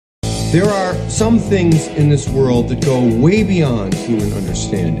There are some things in this world that go way beyond human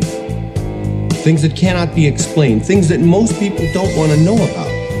understanding. Things that cannot be explained, things that most people don't want to know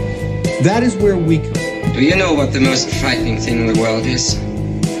about. That is where we come. Do you know what the most frightening thing in the world is?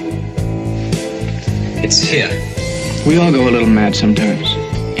 It's fear. We all go a little mad sometimes.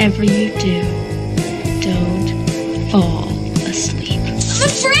 Whatever you do, don't fall asleep. I'm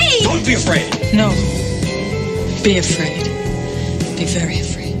afraid! Don't be afraid! No. Be afraid. Be very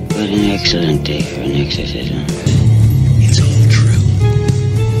afraid. What an excellent day for an exorcism. It's all true.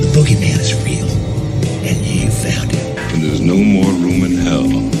 The boogeyman is real. And you found him. And there's no more room in hell.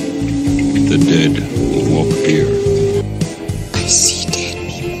 The dead will walk here. I see dead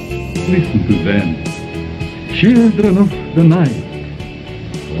people. Listen to them. Children of the night.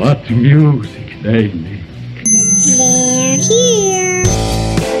 What music they make. They're here.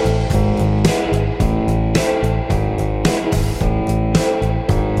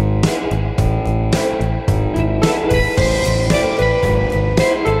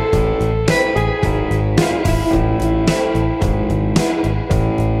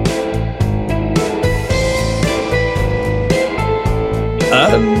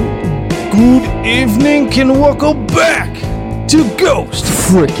 Good evening and welcome back to Ghost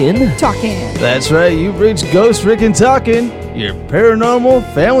Frickin' Talking. That's right, you've reached Ghost Frickin' Talking, your paranormal,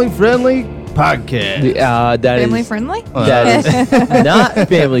 family-friendly podcast. That family is, friendly? That is not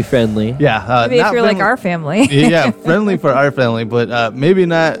family friendly. Yeah, maybe if you're like our family. Yeah, friendly for our family, but maybe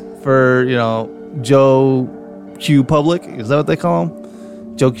not for, Joe Q Public. Is that what they call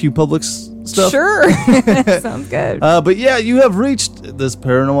him? Joe Q Public's stuff? Sure. Sounds good. But yeah, you have reached this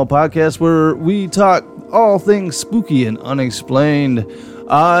paranormal podcast where we talk all things spooky and unexplained.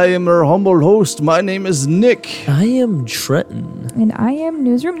 I am your humble host. My name is Nick. I am Trenton. And I am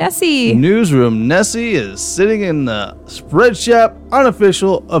Newsroom Nessie. Newsroom Nessie is sitting in the Spreadshop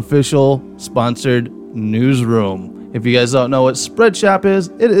unofficial, official, sponsored newsroom. If you guys don't know what Spreadshop is,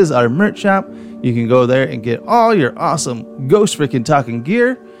 it is our merch shop. You can go there and get all your awesome Ghost Frickin' Talking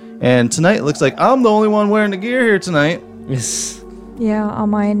gear. And tonight, it looks like I'm the only one wearing the gear here tonight. Yes. Yeah, all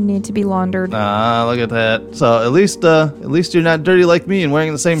mine need to be laundered. Look at that. So at least you're not dirty like me and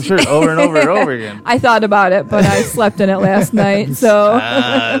wearing the same shirt over and over and over again. I thought about it, but I slept in it last night, so.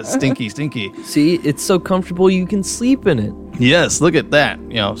 Stinky. See, it's so comfortable you can sleep in it. Yes, look at that.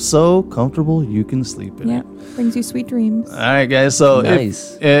 So comfortable you can sleep in it. Brings you sweet dreams. All right, guys. So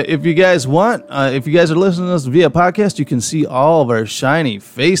nice. if you guys want, if you guys are listening to us via podcast, you can see all of our shiny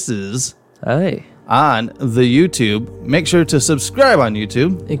faces. Hi. On the YouTube. Make sure to subscribe on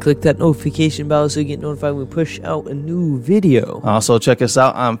YouTube. And click that notification bell so you get notified when we push out a new video. Also, check us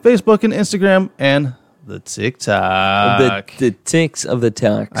out on Facebook and Instagram and the TikTok. The ticks of the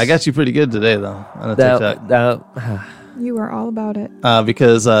talks. I got you pretty good today, though, on the TikTok. You are all about it.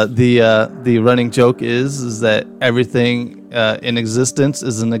 Because the running joke is that everything in existence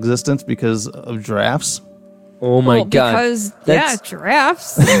is in existence because of giraffes. Oh my God! Because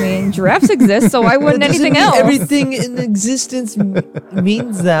giraffes. I mean, giraffes exist, so why wouldn't anything else? Everything in existence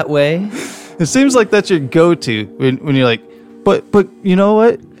means that way. It seems like that's your go-to when you're like, but you know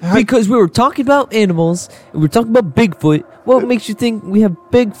what? Because we were talking about animals, and we were talking about Bigfoot. What makes you think we have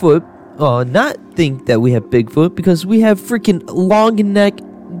Bigfoot? Not think that we have Bigfoot because we have freaking long neck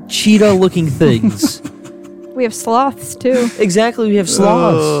cheetah-looking things. We have sloths, too. Exactly, we have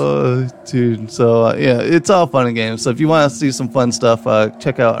sloths. Oh, dude. So, it's all fun and games. So, if you want to see some fun stuff,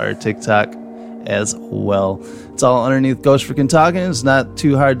 check out our TikTok as well. It's all underneath Ghost Frickin' Talking. It's not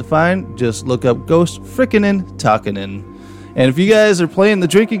too hard to find. Just look up Ghost Frickin' Talking. And if you guys are playing the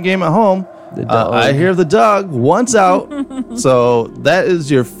drinking game at home, I hear the dog once out. So, that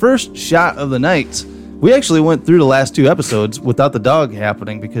is your first shot of the night. We actually went through the last 2 episodes without the dog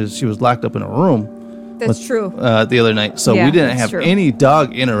happening because she was locked up in a room. That's true. The other night. So we didn't have any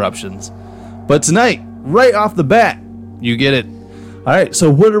dog interruptions. But tonight, right off the bat, you get it. All right,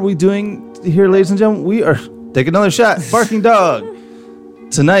 so what are we doing here, ladies and gentlemen? We are taking another shot. Barking dog.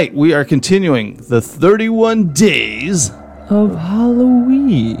 Tonight, we are continuing the 31 days of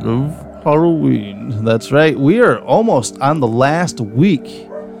Halloween. That's right. We are almost on the last week.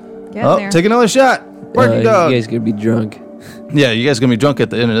 Take another shot. Barking dog. You guys going to be drunk. Yeah, you guys are going to be drunk at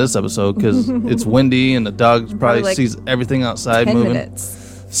the end of this episode because it's windy and the dog probably like sees everything outside 10 moving.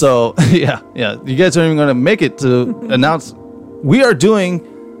 Minutes. So, yeah. You guys aren't even going to make it to announce. We are doing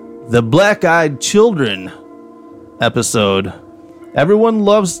the Black-Eyed Children episode. Everyone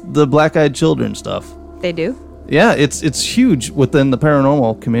loves the Black-Eyed Children stuff. They do? Yeah, it's huge within the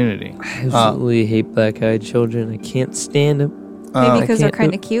paranormal community. I absolutely hate Black-Eyed Children. I can't stand them. Maybe because they're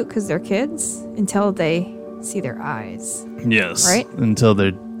kind of cute because they're kids until they see their eyes. Yes. Right? Until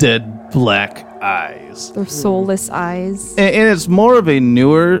they're dead black eyes. Their soulless eyes. And it's more of a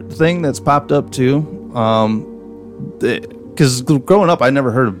newer thing that's popped up too. Because growing up, I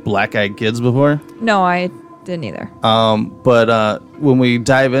never heard of black-eyed kids before. No, I didn't either. But when we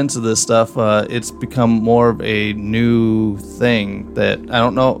dive into this stuff, it's become more of a new thing that I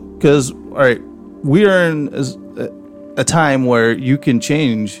don't know. Because, all right, we are in a time where you can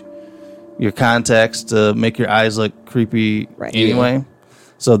change your contacts to make your eyes look creepy anyway. Yeah.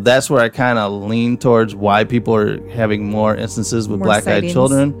 So that's where I kind of lean towards why people are having more instances with black-eyed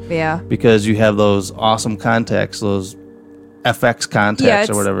children. Yeah. Because you have those awesome contacts, those FX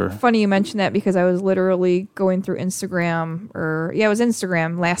contacts or whatever. Funny you mentioned that because I was literally going through Instagram it was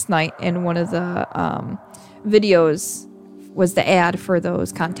Instagram last night, and one of the videos was the ad for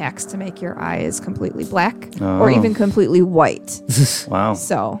those contacts to make your eyes completely black or even completely white. Wow.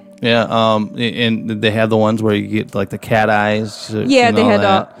 So yeah, and they have the ones where you get like the cat eyes. Yeah, they had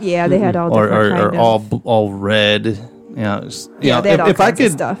all. Yeah, they had all different or all red. If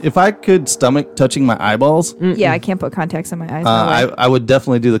I could stomach touching my eyeballs, yeah, I can't put contacts in my eyes. I would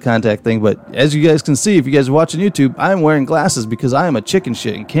definitely do the contact thing. But as you guys can see, if you guys are watching YouTube, I'm wearing glasses because I am a chicken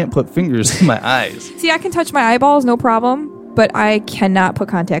shit and can't put fingers in my eyes. See, I can touch my eyeballs, no problem, but I cannot put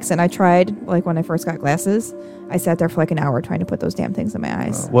contacts in. I tried, like when I first got glasses. I sat there for like an hour trying to put those damn things in my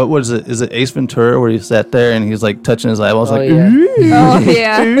eyes. What was it? Is it Ace Ventura where he sat there and he's like touching his eyeballs? Yeah. Oh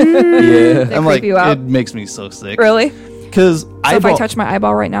yeah. Yeah. I'm like, it makes me so sick. Really? Because if I touch my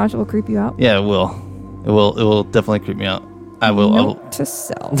eyeball right now, it will creep you out. Yeah, it will. It will definitely creep me out. I will. Note to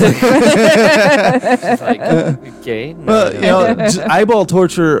self. Okay. Eyeball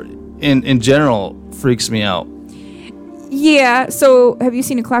torture in general freaks me out. Yeah, so have you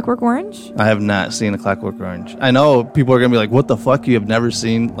seen A Clockwork Orange? I have not seen A Clockwork Orange. I know people are going to be like, what the fuck? You have never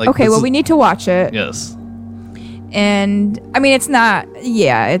seen? Like, okay, well, we need to watch it. Yes. And, I mean, it's not,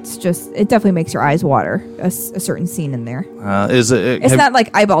 it's just, it definitely makes your eyes water, a certain scene in there. It's not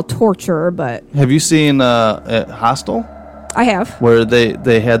like eyeball torture, but... Have you seen Hostel? I have. Where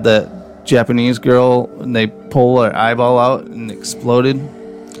they had that Japanese girl, and they pull her eyeball out and exploded?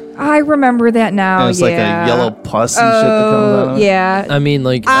 I remember that now. And it's like a yellow pus and shit that comes out of it. Yeah. I mean,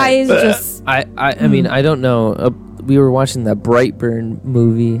 like eyes just. I mean, I don't know. We were watching that Brightburn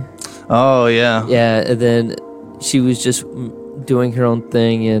movie. Oh yeah. Yeah, and then she was just doing her own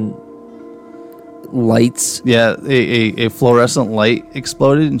thing, and lights. Yeah, a fluorescent light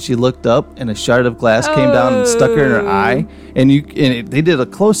exploded, and she looked up, and a shard of glass came down and stuck her in her eye. And they did a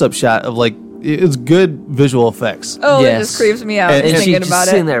close-up shot of like. It's good visual effects. Oh, yes. It just creeps me out and thinking she's about it.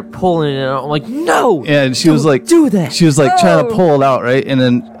 Sitting there pulling it out. I'm like, no. And she was like, do that. She was like trying to pull it out, right? And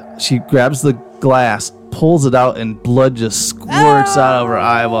then she grabs the glass, pulls it out, and blood just squirts out of her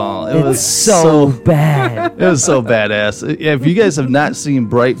eyeball. It was so bad. It was so badass. Yeah, if you guys have not seen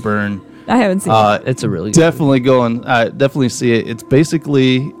Brightburn, I haven't seen it. It's a really definitely go and definitely see it. It's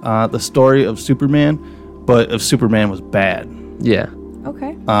basically the story of Superman, but if Superman was bad. Yeah.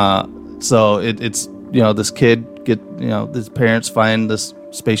 Okay. So it's this kid his parents find this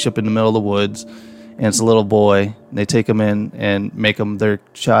spaceship in the middle of the woods, and it's a little boy. And they take him in and make him their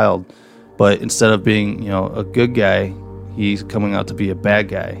child, but instead of being a good guy, he's coming out to be a bad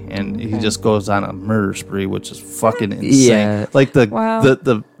guy, and he just goes on a murder spree, which is fucking insane. Yeah. Like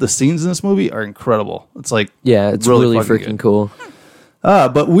the scenes in this movie are incredible. It's like it's really freaking cool.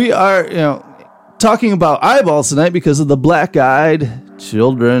 But we are talking about eyeballs tonight because of the black-eyed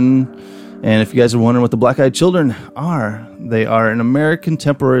children. And if you guys are wondering what the black-eyed children are, they are an American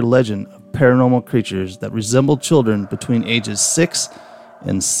contemporary legend of paranormal creatures that resemble children between ages 6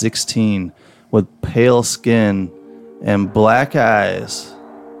 and 16 with pale skin and black eyes.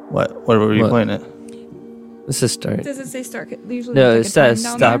 What were you pointing at? This is start. Does it say start? Usually no, it says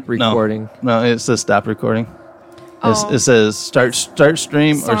stop recording. No, it says stop recording. It says start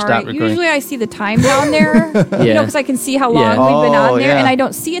stream or stop recording. Usually I see the time down there, because I can see how long we've been on there, and I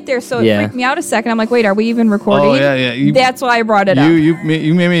don't see it there, so it freaked me out a second. I'm like, wait, are we even recording? Oh, yeah. That's why I brought it up. You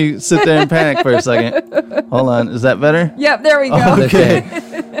made me sit there and panic for a second. Hold on, is that better? Yep, there we go. Okay.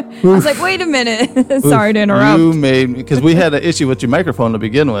 I was like, wait a minute. Sorry to interrupt. You made me, because we had an issue with your microphone to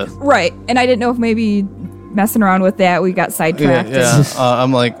begin with. Right, and I didn't know if maybe messing around with that we got sidetracked. Yeah.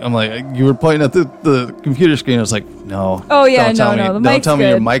 I'm like you were pointing at the computer screen. I was like, no. Oh yeah, don't tell me good.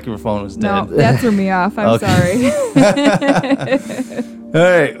 your microphone was dead. No, that threw me off. I'm sorry. All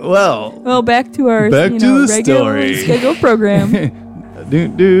right, well, back to our the regular story. scheduled program.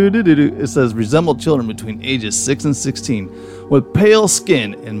 It says resemble children between ages 6 and 16 with pale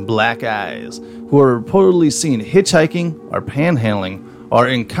skin and black eyes who are reportedly seen hitchhiking or panhandling are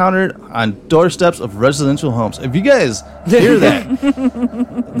encountered on doorsteps of residential homes. If you guys hear that,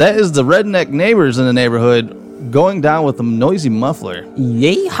 that is the redneck neighbors in the neighborhood going down with a noisy muffler.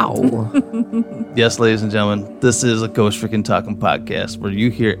 Yeehaw. Yes, ladies and gentlemen, this is a Ghost Freaking Talking podcast where you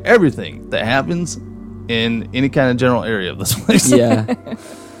hear everything that happens in any kind of general area of this place. Yeah.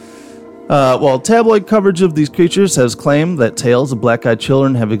 Well, tabloid coverage of these creatures has claimed that tales of black-eyed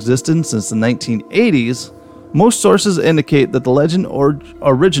children have existed since the 1980s. Most sources indicate that the legend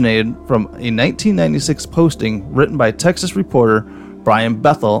originated from a 1996 posting written by Texas reporter Brian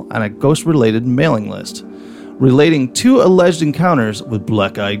Bethel on a ghost-related mailing list, relating 2 alleged encounters with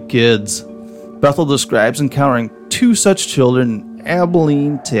black-eyed kids. Bethel describes encountering 2 such children in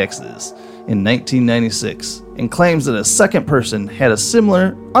Abilene, Texas, in 1996, and claims that a second person had a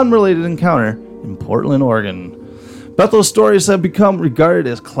similar, unrelated encounter in Portland, Oregon. Bethel's stories have become regarded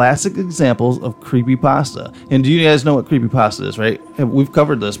as classic examples of creepypasta. And do you guys know what creepypasta is, right? We've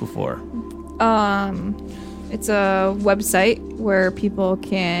covered this before. It's a website where people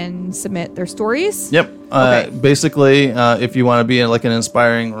can submit their stories. Yep. Okay. Basically, if you want to be like an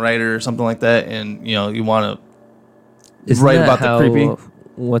inspiring writer or something like that, and you want to write about the creepy.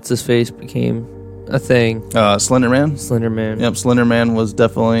 What's his face became a thing? Slender Man. Slender Man. Yep. Slender Man was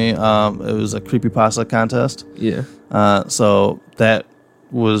definitely it was a creepypasta contest. Yeah. So that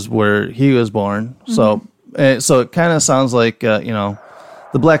was where he was born. Mm-hmm. So it kind of sounds like the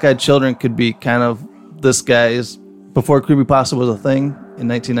Black-Eyed Children could be kind of this guy's before creepypasta was a thing in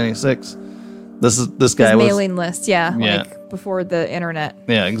 1996. This guy was mailing list, like before the internet.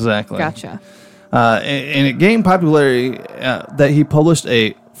 Yeah, exactly. Gotcha. And it gained popularity that he published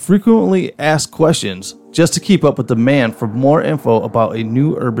a frequently asked questions just to keep up with demand for more info about a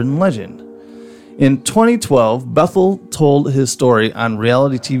new urban legend. In 2012, Bethel told his story on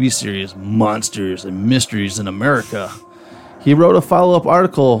reality TV series Monsters and Mysteries in America. He wrote a follow-up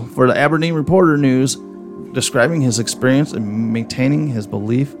article for the Aberdeen Reporter News describing his experience and maintaining his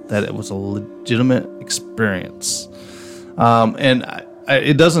belief that it was a legitimate experience.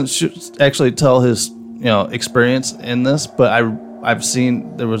 It doesn't actually tell his experience in this, but I've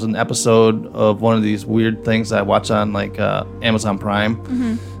seen there was an episode of one of these weird things that I watch on like Amazon Prime,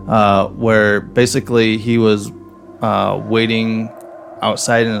 where basically he was waiting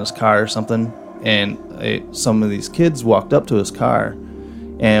outside in his car or something, and some of these kids walked up to his car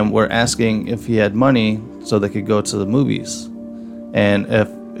and were asking if he had money so they could go to the movies, and if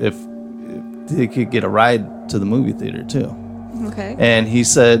they could get a ride to the movie theater too. Okay. And he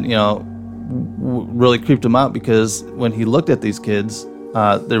said, really creeped him out because when he looked at these kids,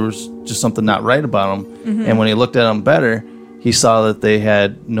 there was just something not right about them. Mm-hmm. And when he looked at them better, he saw that they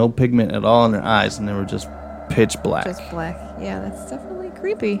had no pigment at all in their eyes, and they were just pitch black. Just black. Yeah, that's definitely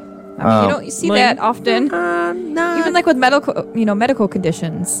creepy. I mean, you see that often. Even like with medical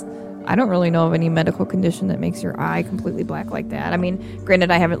conditions. I don't really know of any medical condition that makes your eye completely black like that. I mean,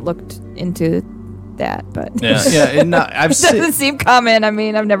 granted, I haven't looked into that, but it doesn't seem common. I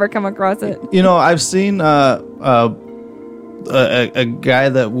mean, I've never come across it. I've seen a guy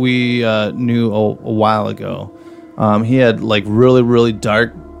that we knew a while ago. He had like really, really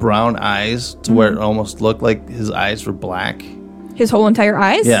dark brown eyes to where it almost looked like his eyes were black. His whole entire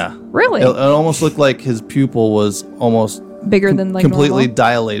eyes? Yeah. Really? It almost looked like his pupil was almost bigger than like completely normal?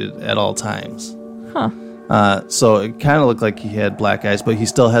 Dilated at all times. Huh. So it kind of looked like he had black eyes, but he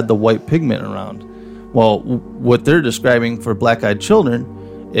still had the white pigment around. Well, what they're describing for black-eyed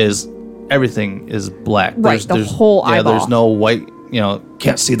children is everything is black. Right, there's whole eyeball. There's no white,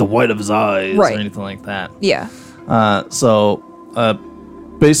 can't see the white of his eyes or anything like that. Yeah. So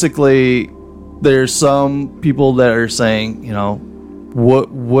basically, there's some people that are saying,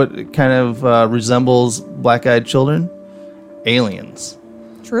 what kind of resembles black-eyed children? Aliens.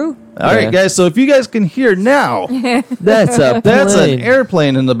 True. All right, guys. So if you guys can hear now, that's an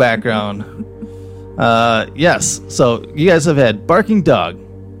airplane in the background. Yes. So you guys have had barking dog,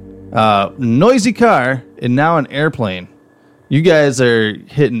 noisy car, and now an airplane. You guys are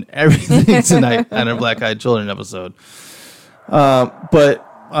hitting everything tonight on our Black-Eyed Children episode. But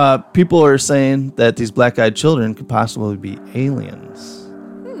people are saying that these black-eyed children could possibly be aliens.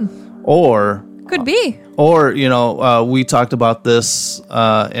 Or... Could be. Or, we talked about this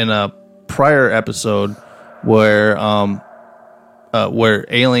in a prior episode where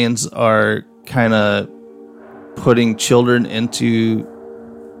aliens are kind of putting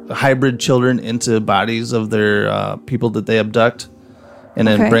hybrid children into bodies of their people that they abduct and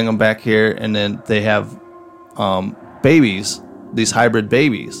then bring them back here, and then they have babies, these hybrid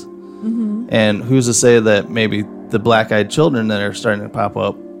babies. Mm-hmm. And who's to say that maybe the black-eyed children that are starting to pop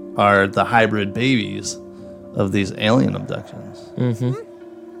up are the hybrid babies of these alien abductions.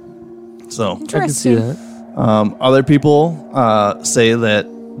 So I can see that. other people say that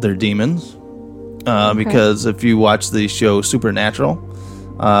they're demons because if you watch the show Supernatural,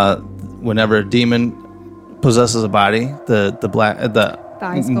 whenever a demon possesses a body, the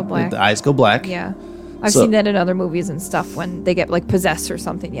eyes go black. The eyes go black. Yeah. I've seen that in other movies and stuff when they get like possessed or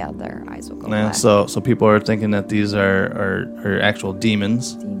something. Yeah, their eyes will go black. So people are thinking that these are actual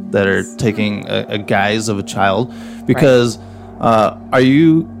demons that are taking a guise of a child. Because are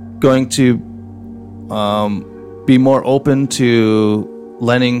you going to be more open to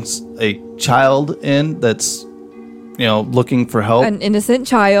letting a child in that's looking for help? An innocent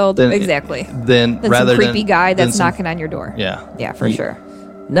child, exactly. Then Than rather some creepy than, guy that's than knocking on your door. Yeah, for sure.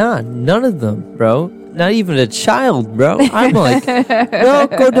 Nah, none of them, bro. Not even a child, bro. I'm like, no,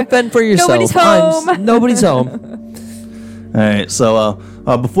 go defend for yourself. Nobody's home. Nobody's home. All right, so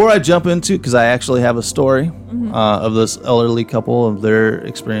before I jump into, because I actually have a story of this elderly couple of their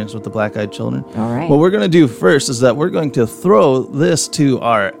experience with the black-eyed children. All right. What we're going to do first is that we're going to throw this to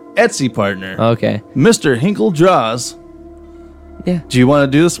our Etsy partner. Okay. Mr. Hinkle Draws. Yeah. Do you want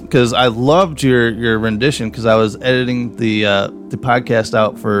to do this? Because I loved your rendition, because I was editing the podcast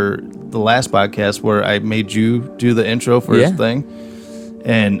out for the last podcast where I made you do the intro for his thing.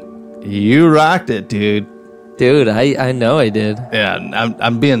 And you rocked it, dude. Dude, I know I did. Yeah,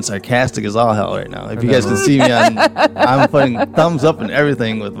 I'm being sarcastic as all hell right now. If you guys can see me, I'm putting thumbs up and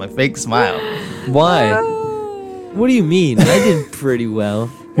everything with my fake smile. Why? What do you mean? I did pretty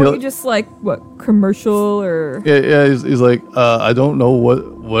well. Were you just like, what, commercial or? Yeah, he's like, I don't know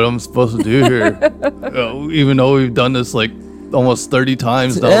what I'm supposed to do here. Even though we've done this like almost 30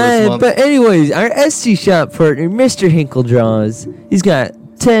 times now this month. But anyways, our Etsy shop partner, Mr. Hinkle Draws, he's got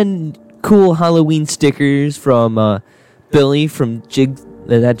 10 cool Halloween stickers from Billy from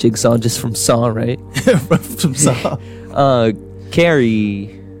not Jigsaw, just from Saw, right? from Saw.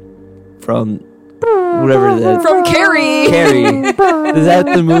 Carrie from whatever that. From Carrie. Carrie. Is that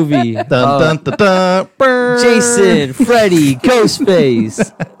the movie? Dun, dun, dun, dun. Jason, Freddy,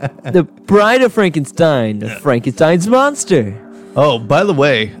 Ghostface, the Bride of Frankenstein, Frankenstein's monster. Oh, by the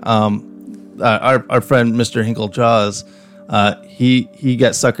way, our friend Mr. Hinkle Jaws, he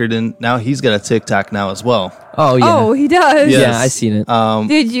got suckered in. Now he's got a TikTok now as well. Oh yeah. Oh, he does. Yes. Yeah, I seen it.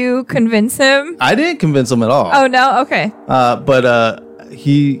 Did you convince him? I didn't convince him at all. Oh no. Okay. But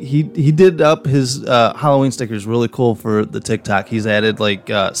he did up his Halloween stickers really cool for the TikTok. He's added like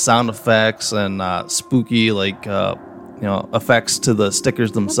sound effects and spooky effects to the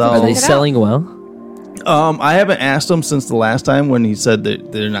stickers themselves. Are they selling well? I haven't asked him since the last time when he said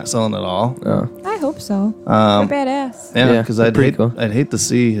that they're not selling at all. Oh. I hope so. They're badass. Yeah, because they're pretty cool. I'd hate to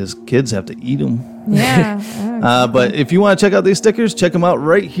see his kids have to eat them. Yeah. But if you want to check out these stickers, check them out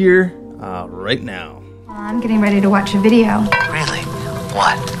right here, right now. I'm getting ready to watch a video. Really?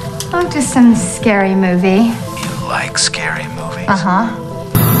 What? Oh, just some scary movie. You like scary movies? Uh-huh.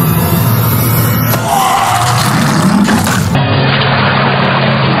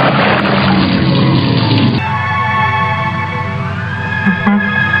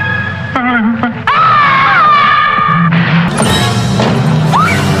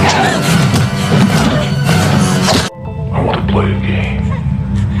 I want to play a game.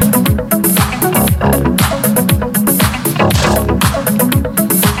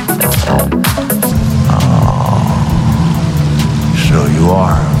 So you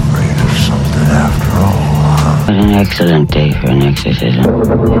are afraid of something after all, huh? What an excellent day for an exorcism.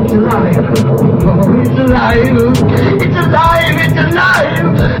 It's alive! It's alive! It's alive! It's alive!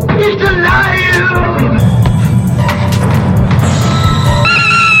 It's alive!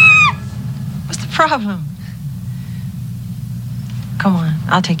 What's the problem? Come on,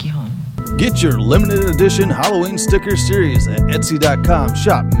 I'll take you home. Get your limited edition Halloween sticker series at Etsy.com.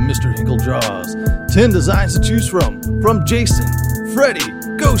 Shop Mr. Hinkle Draws. 10 designs to choose from Jason, Freddy,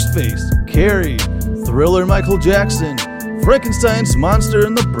 Ghostface, Carrie, Thriller Michael Jackson, Frankenstein's Monster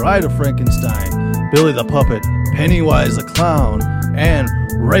and the Bride of Frankenstein, Billy the Puppet, Pennywise the Clown, and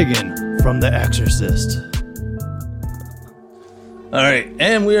Reagan from The Exorcist. Alright,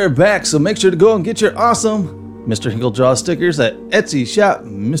 and we are back, so make sure to go and get your awesome Mr. Hinkle Draws stickers at Etsy shop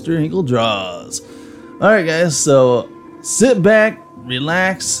Mr. Hinkle Draws. Alright guys, so sit back,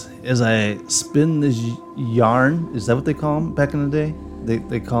 relax as I spin this yarn. Is that what they call them back in the day?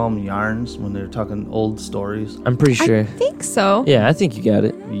 They call them yarns when they're talking old stories. I'm pretty sure. I think so. Yeah, I think you got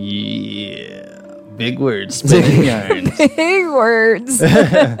it. Yeah. Big words. Spinning yarns. Big words.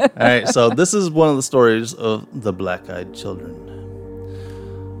 Alright, so this is one of the stories of the black-eyed children.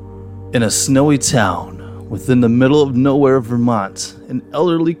 In a snowy town Within the middle of nowhere, Vermont, an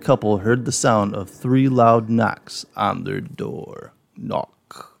elderly couple heard the sound of 3 loud knocks on their door.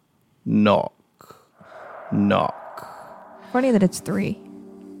 Knock, knock, knock. Funny that it's 3.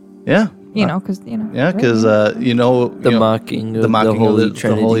 Yeah. You know, because, you know. Yeah, because, the mocking of the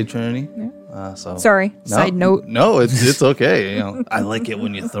Holy Trinity. Yeah. So Sorry, side note. No, it's okay. You know, I like it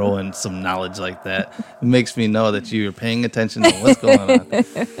when you throw in some knowledge like that. It makes me know that you're paying attention to what's going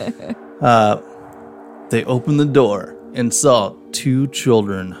on. They opened the door and saw 2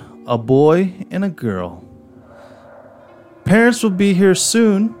 children, a boy and a girl. Parents will be here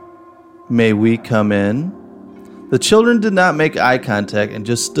soon. May we come in? The children did not make eye contact and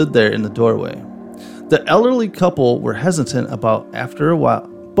just stood there in the doorway. The elderly couple were hesitant but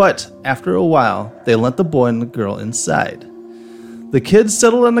after a while, they let the boy and the girl inside. The kids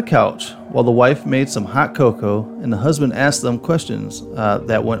settled on the couch while the wife made some hot cocoa and the husband asked them questions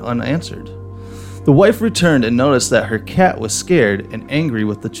that went unanswered. The wife returned and noticed that her cat was scared and angry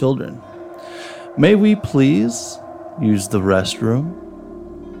with the children. May we please use the restroom?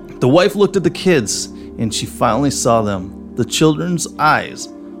 The wife looked at the kids and she finally saw them. The children's eyes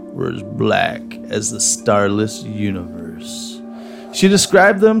were as black as the starless universe. She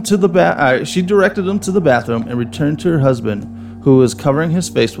directed them to the bathroom and returned to her husband, who was covering his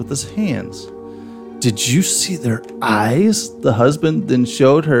face with his hands. Did you see their eyes? The husband then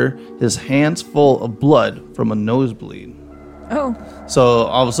showed her his hands full of blood from a nosebleed. Oh. So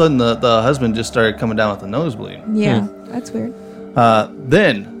all of a sudden, the husband just started coming down with a nosebleed. Yeah, that's weird.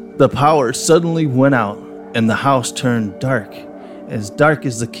 Then the power suddenly went out and the house turned dark as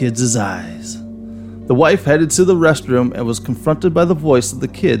the kids' eyes. The wife headed to the restroom and was confronted by the voice of the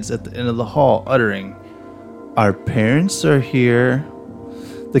kids at the end of the hall uttering, "Our parents are here."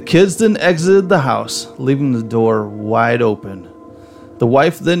 The kids then exited the house, leaving the door wide open. The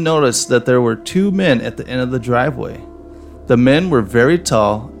wife then noticed that there were 2 men at the end of the driveway. The men were very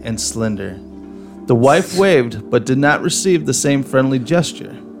tall and slender. The wife waved but did not receive the same friendly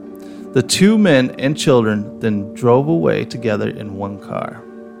gesture. The 2 men and children then drove away together in one car.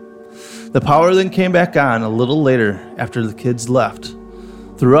 The power then came back on a little later after the kids left.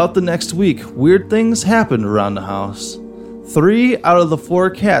 Throughout the next week, weird things happened around the house. 3 out of the 4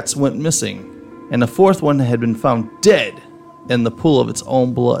 cats went missing, and the 4th one had been found dead in the pool of its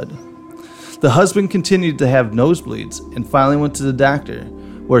own blood. The husband continued to have nosebleeds and finally went to the doctor,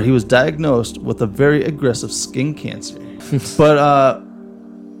 where he was diagnosed with a very aggressive skin cancer. But,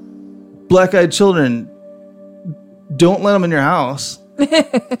 black-eyed children, don't let them in your house.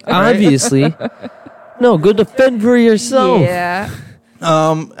 Obviously. No, go defend for yourself. Yeah.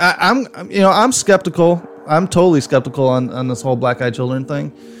 I'm skeptical. I'm totally skeptical on this whole black-eyed children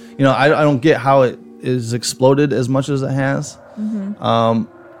thing. You know, I don't get how it is exploded as much as it has. Mm-hmm.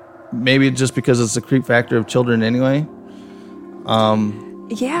 Maybe just because it's the creep factor of children anyway.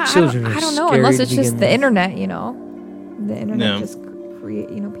 Yeah, Children I are don't know. scary Unless to it's just begin the with. internet, you know. The internet Yeah. just create,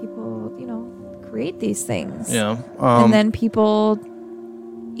 people, create these things. Yeah. And then people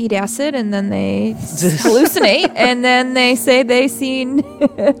eat acid and then they hallucinate and then they say they seen,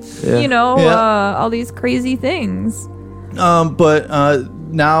 all these crazy things. But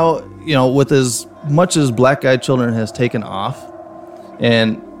now, with as much as black-eyed children has taken off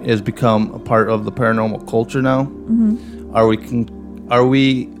and has become a part of the paranormal culture now, are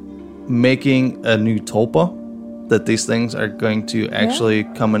we making a new tulpa that these things are going to actually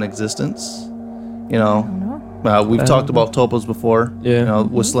come in existence? We've talked about tulpas before. Yeah.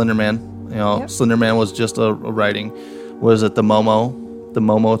 With Slender Man. Slender Man was just a writing. Was it the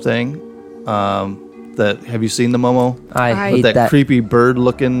Momo thing? Have you seen the Momo? I With hate that. creepy bird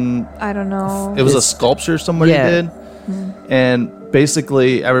looking. I don't know. It was a sculpture somebody did, and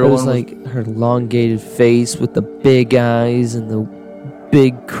basically It everyone was like her elongated face with the big eyes and the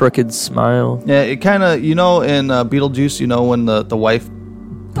big crooked smile. Yeah, it kind of in Beetlejuice, when the wife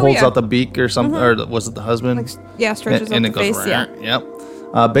pulls out the beak or something, or was it the husband? Stretches and out it the goes face. right. Yeah.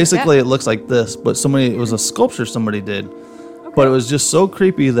 Yep. Basically, it looks like this, but it was a sculpture somebody did. But it was just so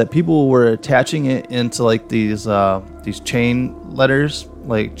creepy that people were attaching it into like these chain letters,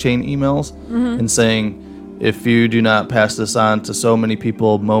 like chain emails, and saying, if you do not pass this on to so many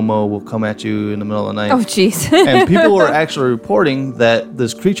people, Momo will come at you in the middle of the night. Oh, jeez. And people were actually reporting that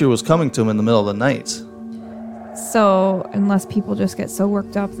this creature was coming to them in the middle of the night. So, unless people just get so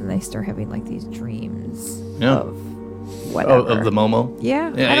worked up, then they start having like these dreams of whatever. Of the Momo.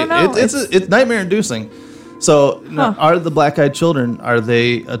 Yeah, I don't know. It's nightmare inducing. So, now, are the black-eyed children, are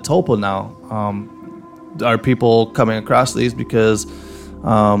they a tulpa now? Are people coming across these because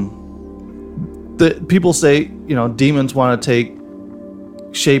the people say, demons want to take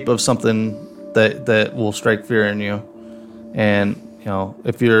shape of something that will strike fear in you. And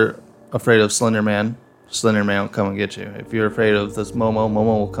if you're afraid of Slender Man will come and get you. If you're afraid of this Momo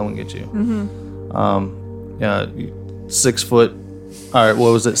will come and get you. 6 foot. All right,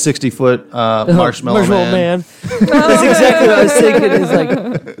 what was it? 60-foot Marshmallow Man. That's exactly what I was thinking. It's like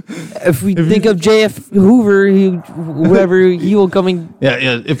if we think of J.F. Hoover, he will come and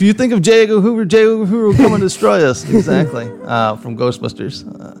If you think of J. Edgar Hoover will come and destroy us. Exactly. From Ghostbusters.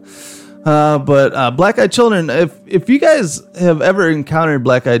 But Black-Eyed Children. If you guys have ever encountered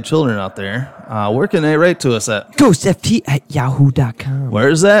Black-Eyed Children out there, where can they write to us at? GhostFT@yahoo.com. Where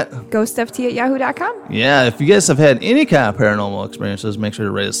is that? GhostFT@yahoo.com. Yeah, if you guys have had any kind of paranormal experiences, make sure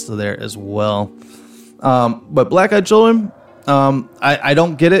to write us to there as well. But Black-Eyed Children, I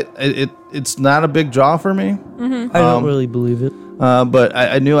don't get it. It's not a big draw for me. I don't really believe it. But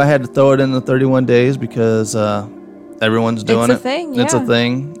I knew I had to throw it in the 31 days because everyone's doing it. It's a thing, It's a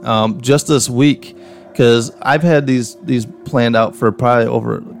thing. Just this week, because I've had these planned out for probably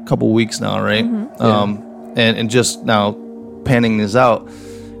over a couple weeks now, right? And just now panning these out.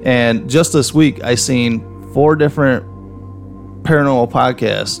 And just this week, I seen 4 different paranormal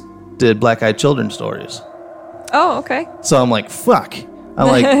podcasts did Black-Eyed Children stories. Oh, okay. So I'm like, fuck. I'm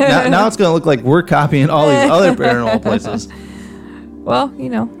like, now it's going to look like we're copying all these other paranormal places. Well,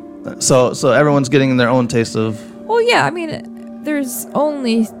 So everyone's getting their own taste of... Well, yeah, I mean, there's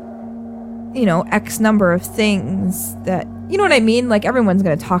only, X number of things that, you know what I mean? Like, everyone's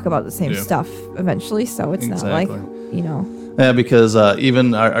going to talk about the same stuff eventually, so it's not like, Yeah, because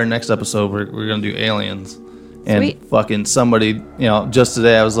even our next episode, we're going to do aliens. And Sweet. Fucking somebody, just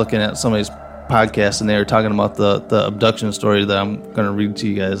today I was looking at somebody's podcast and they were talking about the abduction story that I'm going to read to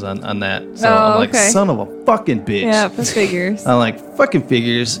you guys on that. So I'm like, son of a fucking bitch. Yeah, for figures. I'm like, fucking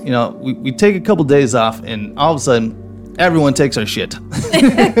figures. We take a couple days off and all of a sudden everyone takes our shit.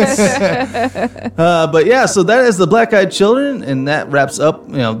 But yeah, so that is the Black-Eyed Children, and that wraps up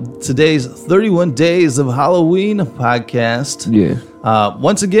today's 31 Days of Halloween podcast. Yeah.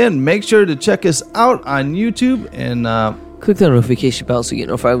 Once again, make sure to check us out on YouTube and click the notification bell so you get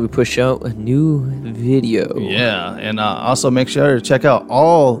notified when we push out a new video. Yeah, and also make sure to check out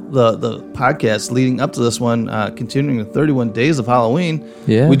all the podcasts leading up to this one, continuing the 31 Days of Halloween.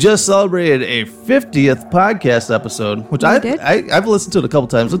 Yeah. We just celebrated a 50th podcast episode, which I've listened to it a couple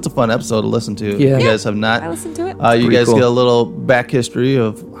times. It's a fun episode to listen to. Yeah. If you guys have not. I listened to it. You guys cool. get a little back history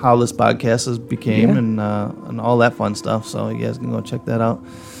of how this podcast became and all that fun stuff. So you guys can go check that out.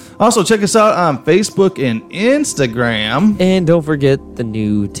 Also, check us out on Facebook and Instagram. And don't forget the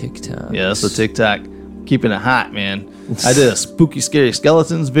new TikTok. Yeah, that's the TikTok. Keeping it hot, man. I did a spooky, scary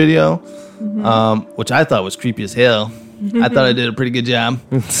skeletons video, which I thought was creepy as hell. I thought I did a pretty good job.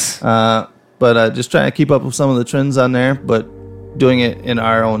 But just trying to keep up with some of the trends on there, but doing it in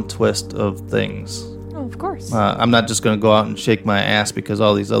our own twist of things. Oh, of course. I'm not just going to go out and shake my ass because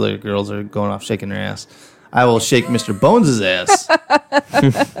all these other girls are going off shaking their ass. I will shake Mr. Bones' ass,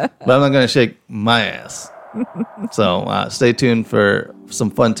 but I'm not going to shake my ass. So stay tuned for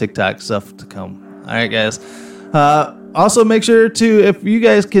some fun TikTok stuff to come. All right, guys. Also, make sure to, if you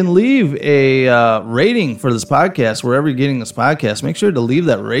guys can leave a rating for this podcast, wherever you're getting this podcast, make sure to leave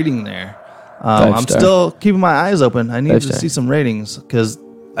that rating there. I'm still keeping my eyes open. I need to see some ratings because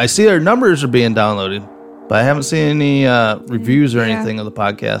I see our numbers are being downloaded, but I haven't seen any reviews or anything of the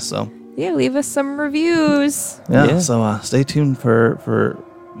podcast, so... Yeah, leave us some reviews. Yeah. So stay tuned for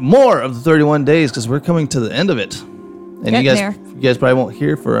more of the 31 days because we're coming to the end of it. And you guys probably won't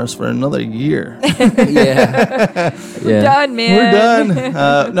hear from us for another year. Yeah. We're done, man. We're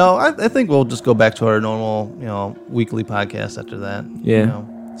done. No, I think we'll just go back to our normal, weekly podcast after that. Yeah.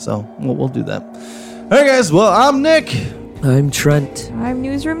 So we'll do that. All right, guys. Well, I'm Nick. I'm Trent. I'm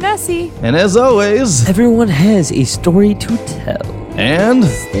Newsroom Nessie. And as always, everyone has a story to tell. And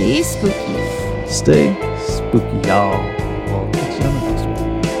stay spooky. Stay spooky, y'all.